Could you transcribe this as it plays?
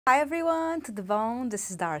Hi everyone, to the bone, this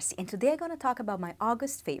is Darcy, and today I'm going to talk about my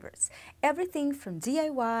August favorites. Everything from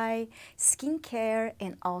DIY, skincare,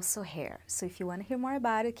 and also hair. So if you want to hear more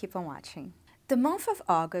about it, keep on watching. The month of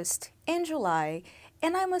August and July,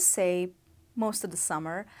 and I must say most of the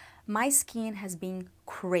summer, my skin has been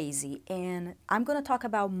crazy, and I'm going to talk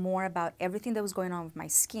about more about everything that was going on with my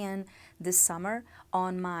skin this summer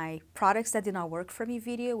on my products that did not work for me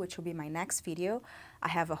video, which will be my next video. I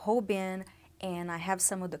have a whole bin and I have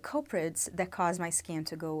some of the culprits that caused my skin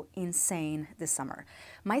to go insane this summer.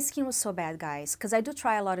 My skin was so bad, guys, because I do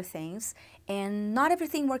try a lot of things and not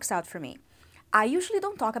everything works out for me. I usually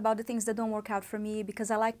don't talk about the things that don't work out for me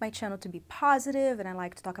because I like my channel to be positive and I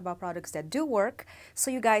like to talk about products that do work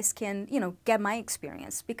so you guys can, get my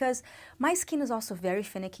experience, because my skin is also very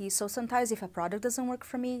finicky. So sometimes if a product doesn't work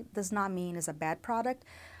for me, does not mean it's a bad product.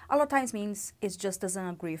 A lot of times means it just doesn't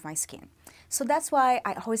agree with my skin. So that's why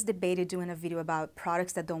I always debated doing a video about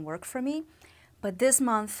products that don't work for me. But this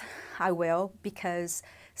month I will, because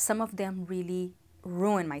some of them really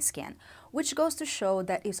ruin my skin, which goes to show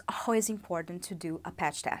that it's always important to do a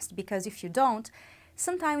patch test, because if you don't,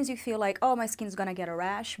 sometimes you feel like, oh, my skin's gonna get a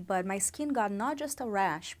rash, but my skin got not just a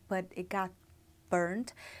rash, but it got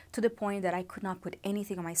burned to the point that I could not put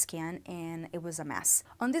anything on my skin and it was a mess.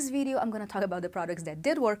 On this video, I'm going to talk about the products that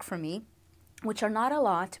did work for me, which are not a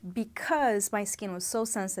lot because my skin was so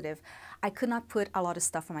sensitive. I could not put a lot of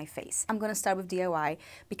stuff on my face. I'm gonna start with DIY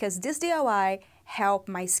because this DIY helped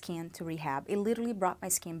my skin to rehab. It literally brought my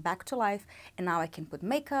skin back to life, and now I can put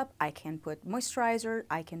makeup, I can put moisturizer,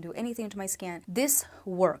 I can do anything to my skin. This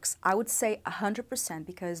works, I would say 100%,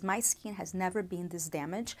 because my skin has never been this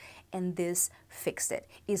damaged, and this fixed it.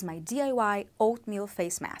 Is my DIY oatmeal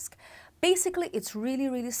face mask. Basically, it's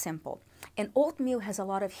really simple. And oatmeal has a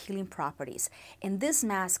lot of healing properties. And this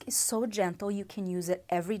mask is so gentle, you can use it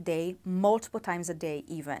every day, multiple times a day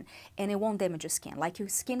even. And it won't damage your skin. Like, your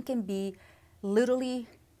skin can be literally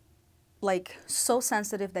like so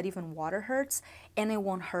sensitive that even water hurts, and it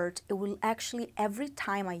won't hurt. It will actually, every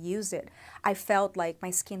time I use it, I felt like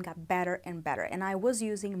my skin got better and better. And I was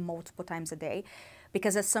using multiple times a day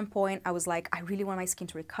because at some point I was like, I really want my skin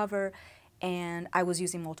to recover. And I was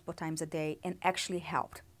using multiple times a day and actually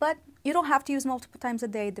helped. But you don't have to use multiple times a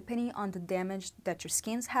day depending on the damage that your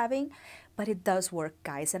skin's having, but it does work,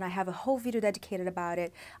 guys, and I have a whole video dedicated about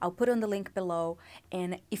it. I'll put on the link below,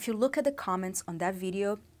 and if you look at the comments on that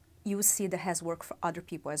video, you will see that has worked for other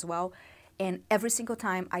people as well. And every single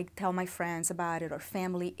time I tell my friends about it or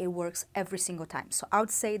family, it works every single time. So I would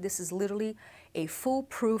say this is literally a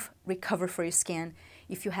foolproof recover for your skin.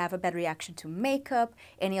 If you have a bad reaction to makeup,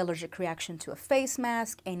 any allergic reaction to a face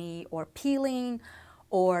mask, or peeling,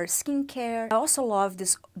 or skincare. I also love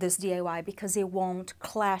this DIY because it won't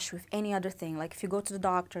clash with any other thing. Like if you go to the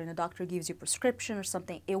doctor and the doctor gives you a prescription or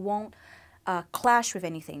something, it won't clash with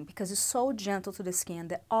anything because it's so gentle to the skin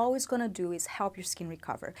that all it's going to do is help your skin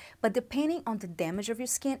recover. But depending on the damage of your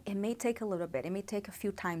skin, it may take a little bit. It may take a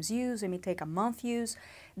few times use, it may take a month use,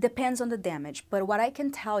 depends on the damage. But what I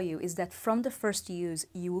can tell you is that from the first use,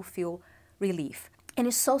 you will feel relief. And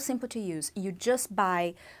it's so simple to use. You just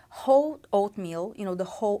buy whole oatmeal, the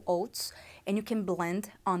whole oats, and you can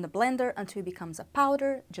blend on the blender until it becomes a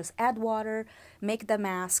powder. Just add water, make the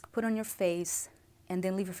mask, put on your face, and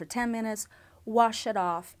then leave it for 10 minutes, wash it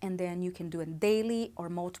off, and then you can do it daily or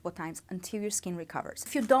multiple times until your skin recovers.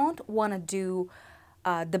 If you don't want to do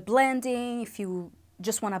the blending, if you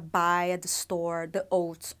just want to buy at the store the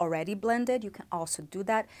oats already blended, you can also do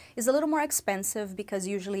that. It's a little more expensive because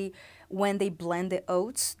usually when they blend the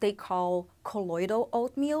oats, they call colloidal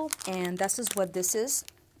oatmeal, and this is what this is.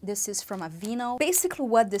 This is from Aveeno. Basically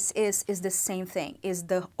what this is the same thing, is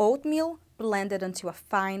the oatmeal blended into a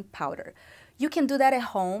fine powder. You can do that at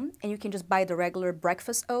home, and you can just buy the regular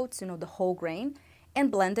breakfast oats, the whole grain,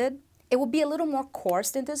 and blend it. It will be a little more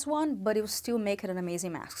coarse than this one, but it will still make it an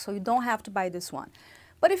amazing mask. So you don't have to buy this one.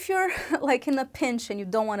 But if you're like in a pinch and you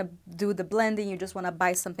don't want to do the blending, you just want to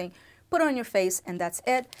buy something, put it on your face, and that's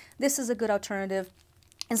it. This is a good alternative.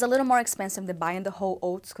 It's a little more expensive than buying the whole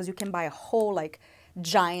oats because you can buy a whole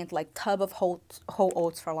giant tub of whole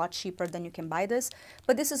oats for a lot cheaper than you can buy this.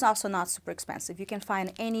 But this is also not super expensive. You can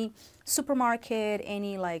find any supermarket,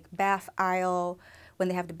 any bath aisle when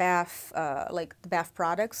they have the bath the bath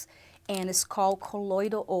products, and it's called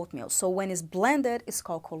colloidal oatmeal. So when it's blended, it's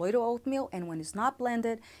called colloidal oatmeal, and when it's not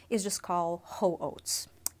blended, it's just called whole oats.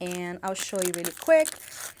 And I'll show you really quick.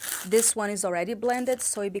 This one is already blended,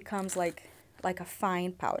 so it becomes like a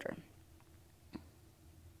fine powder.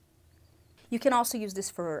 You can also use this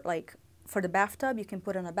for the bathtub. You can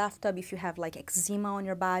put it in a bathtub if you have eczema on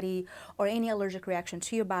your body or any allergic reaction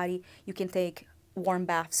to your body. You can take warm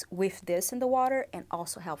baths with this in the water and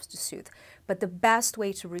also helps to soothe. But the best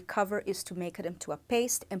way to recover is to make it into a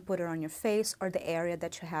paste and put it on your face or the area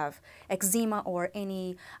that you have eczema or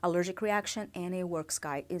any allergic reaction, and it works,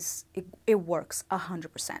 guys. It works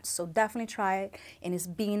 100%. So definitely try it, and it's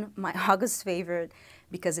been my August favorite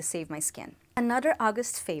because it saved my skin. Another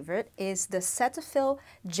August favorite is the Cetaphil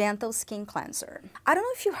Gentle Skin Cleanser. I don't know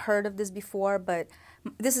if you've heard of this before, but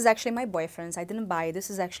this is actually my boyfriend's. I didn't buy it. This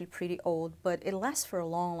is actually pretty old, but it lasts for a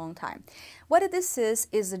long, long time. What this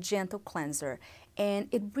is a gentle cleanser, and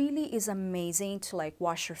it really is amazing to like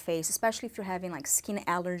wash your face, especially if you're having like skin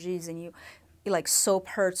allergies and you like soap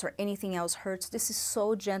hurts or anything else hurts. This is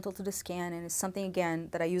so gentle to the skin, and it's something, again,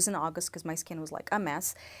 that I use in August because my skin was like a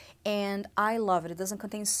mess, and I love it. It doesn't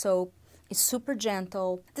contain soap. It's super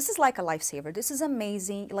gentle. This is like a lifesaver. This is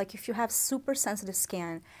amazing. Like if you have super sensitive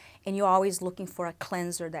skin and you're always looking for a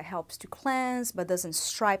cleanser that helps to cleanse but doesn't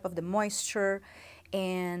stripe of the moisture,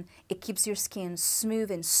 and it keeps your skin smooth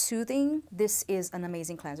and soothing, this is an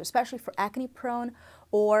amazing cleanser, especially for acne prone,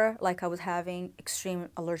 or like I was having extreme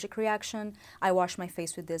allergic reaction. I washed my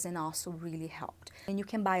face with this and also really helped. And you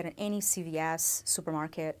can buy it at any CVS,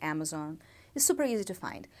 supermarket, Amazon. It's super easy to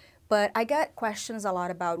find. But I get questions a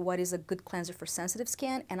lot about what is a good cleanser for sensitive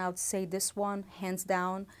skin, and I would say this one, hands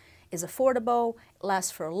down, is affordable,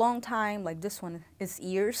 lasts for a long time. Like this one is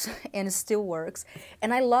years and it still works.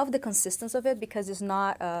 And I love the consistency of it because it's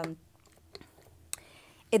not,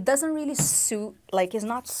 it doesn't really suit, like it's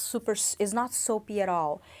not soapy at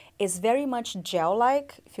all. It's very much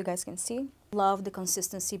gel-like, if you guys can see. Love the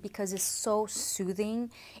consistency because it's so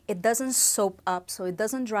soothing. It doesn't soap up, so it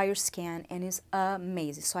doesn't dry your skin, and it's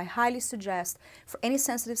amazing. So I highly suggest for any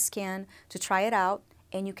sensitive skin to try it out.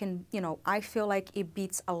 And you can, you know, I feel like it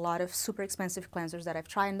beats a lot of super expensive cleansers that I've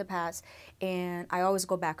tried in the past, and I always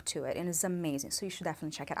go back to it, and it's amazing. So you should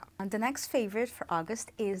definitely check it out. And the next favorite for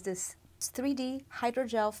August is this 3D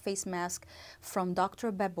Hydrogel Face Mask from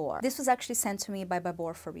Dr. Babor. This was actually sent to me by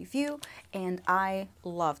Babor for review, and I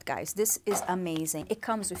loved, guys. This is amazing. It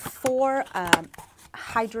comes with 4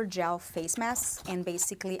 hydrogel face masks, and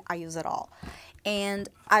basically I use it all. And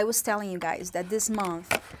I was telling you guys that this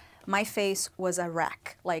month my face was a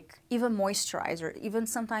wreck. Like even moisturizer, even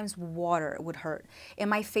sometimes water would hurt, and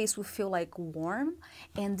my face would feel like warm,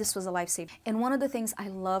 and this was a lifesaver. And one of the things I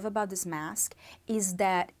love about this mask is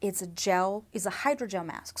that it's a hydrogel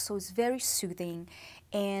mask, so it's very soothing,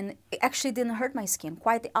 and it actually didn't hurt my skin.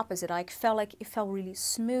 Quite the opposite. I felt like it felt really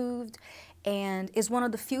smooth, and it's one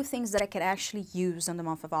of the few things that I could actually use in the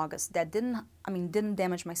month of August that didn't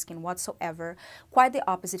damage my skin whatsoever. Quite the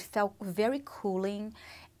opposite. It felt very cooling,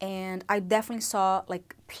 and I definitely saw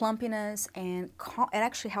like plumpiness, and it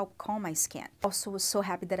actually helped calm my skin. Also was so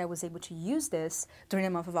happy that I was able to use this during the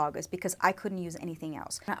month of August because I couldn't use anything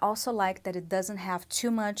else. I also like that it doesn't have too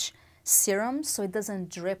much serum, so it doesn't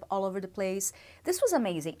drip all over the place. This was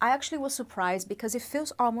amazing. I actually was surprised because it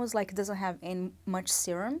feels almost like it doesn't have any much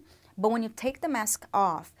serum, but when you take the mask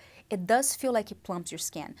off, it does feel like it plumps your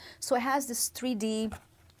skin. So it has this 3D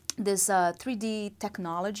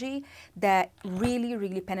technology that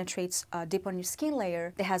really penetrates deep on your skin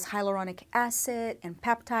layer. It has hyaluronic acid and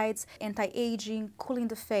peptides, anti-aging, cooling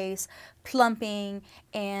the face, plumping,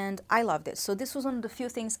 and I love this. So this was one of the few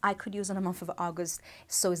things I could use in the month of August,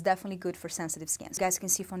 so it's definitely good for sensitive skin. So you guys can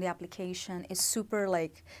see from the application, it's super,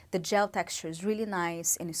 like, the gel texture is really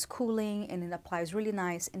nice, and it's cooling, and it applies really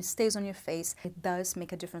nice, and it stays on your face. It does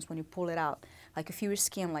make a difference when you pull it out. Like if your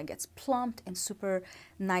skin like gets plumped and super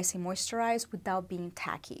nice and moisturized without being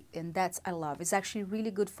tacky, and that's I love. It's actually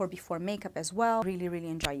really good for before makeup as well. Really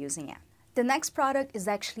enjoy using it. The next product is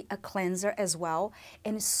actually a cleanser as well,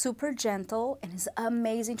 and it's super gentle and it's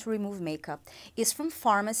amazing to remove makeup. It's from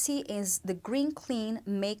Pharmacy, is the Green Clean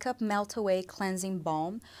Makeup Melt Away Cleansing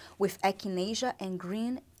Balm with Echinacea and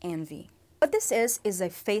Green Envy. What this is a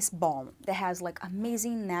face balm that has like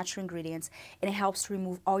amazing natural ingredients, and it helps to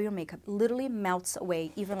remove all your makeup. Literally melts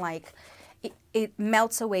away, even like it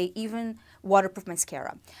melts away even waterproof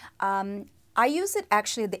mascara. I used it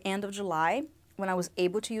actually at the end of July when I was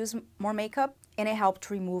able to use more makeup, and it helped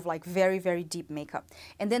to remove like very deep makeup.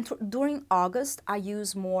 And then during August, I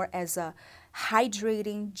use more as a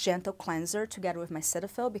hydrating gentle cleanser together with my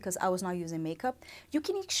Cetaphil because I was not using makeup. You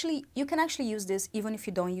can actually use this even if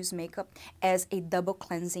you don't use makeup as a double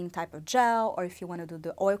cleansing type of gel, or if you want to do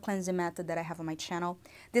the oil cleansing method that I have on my channel.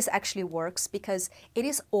 This actually works because it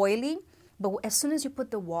is oily, but as soon as you put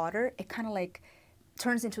the water, it kind of like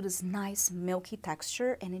turns into this nice milky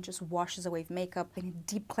texture, and it just washes away makeup, and it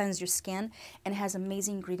deep cleanses your skin, and it has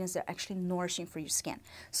amazing ingredients that are actually nourishing for your skin.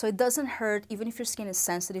 So it doesn't hurt. Even if your skin is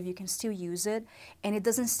sensitive, you can still use it, and it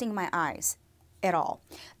doesn't sting my eyes. at all.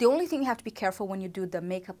 The only thing you have to be careful when you do the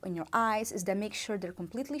makeup on your eyes is that make sure they're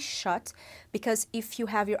completely shut, because if you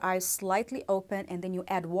have your eyes slightly open and then you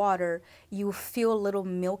add water, you feel a little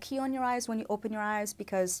milky on your eyes when you open your eyes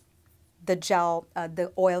because the gel,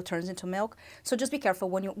 the oil turns into milk. So just be careful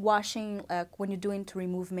when you're washing, when you're doing to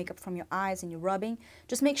remove makeup from your eyes and you're rubbing,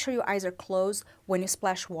 just make sure your eyes are closed when you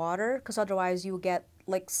splash water, because otherwise you get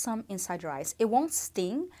like some inside your eyes. It won't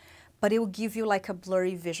sting, but it will give you like a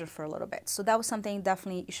blurry vision for a little bit. So that was something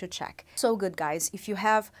definitely you should check. So good, guys. If you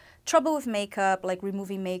have trouble with makeup, like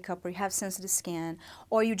removing makeup, or you have sensitive skin,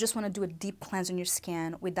 or you just want to do a deep cleanse on your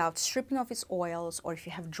skin without stripping off its oils, or if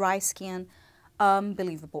you have dry skin,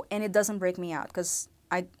 unbelievable. And it doesn't break me out, because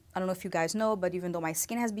I don't know if you guys know, but even though my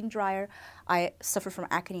skin has been drier, I suffer from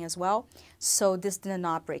acne as well. So this did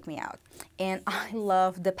not break me out. And I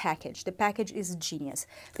love the package. The package is genius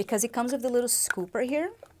because it comes with a little scooper here.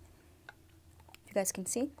 You guys can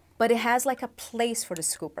see, but it has like a place for the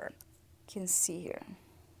scooper. You can see here.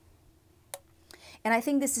 And I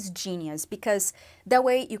think this is genius because that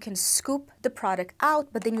way you can scoop the product out,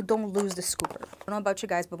 but then you don't lose the scooper. I don't know about you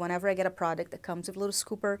guys, but whenever I get a product that comes with a little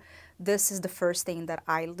scooper, this is the first thing that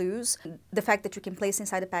I lose. The fact that you can place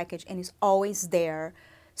inside the package and it's always there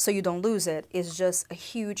so you don't lose it is just a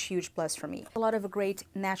huge, huge plus for me. A lot of great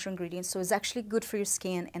natural ingredients, so it's actually good for your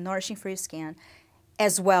skin and nourishing for your skin,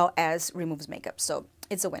 as well as removes makeup. So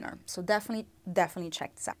it's a winner. So definitely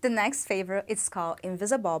check this out. The next favorite is called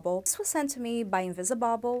Invisibobble. This was sent to me by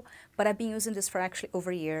Invisibobble, but I've been using this for actually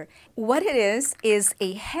over a year. What it is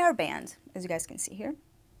a hairband, as you guys can see here.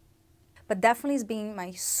 But definitely is being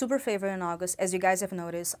my super favorite in August. As you guys have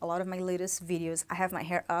noticed, a lot of my latest videos, I have my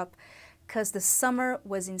hair up because the summer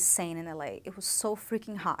was insane in LA. It was so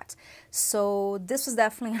freaking hot. So this was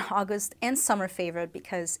definitely an August and summer favorite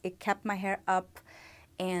because it kept my hair up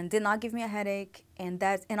and did not give me a headache, and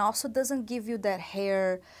also doesn't give you that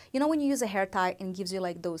hair, you know when you use a hair tie and it gives you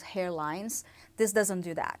like those hair lines? This doesn't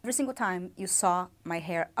do that. Every single time you saw my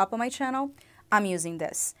hair up on my channel, I'm using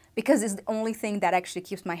this because it's the only thing that actually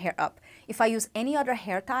keeps my hair up. If I use any other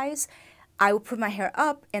hair ties, I will put my hair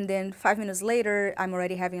up and then 5 minutes later, I'm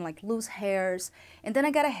already having like loose hairs and then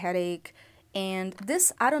I get a headache. And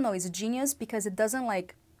this, I don't know, is genius because it doesn't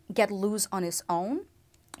like get loose on its own.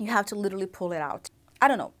 You have to literally pull it out. I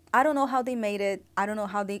don't know. I don't know how they made it. I don't know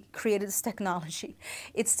how they created this technology.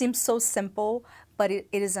 It seems so simple, but it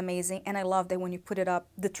is amazing. And I love that when you put it up,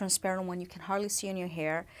 the transparent one, you can hardly see on your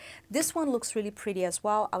hair. This one looks really pretty as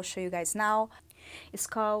well. I'll show you guys now. It's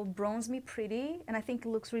called Bronze Me Pretty, and I think it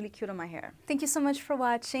looks really cute on my hair. Thank you so much for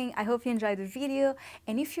watching. I hope you enjoyed the video.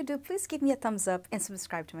 And if you do, please give me a thumbs up and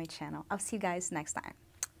subscribe to my channel. I'll see you guys next time.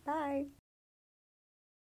 Bye.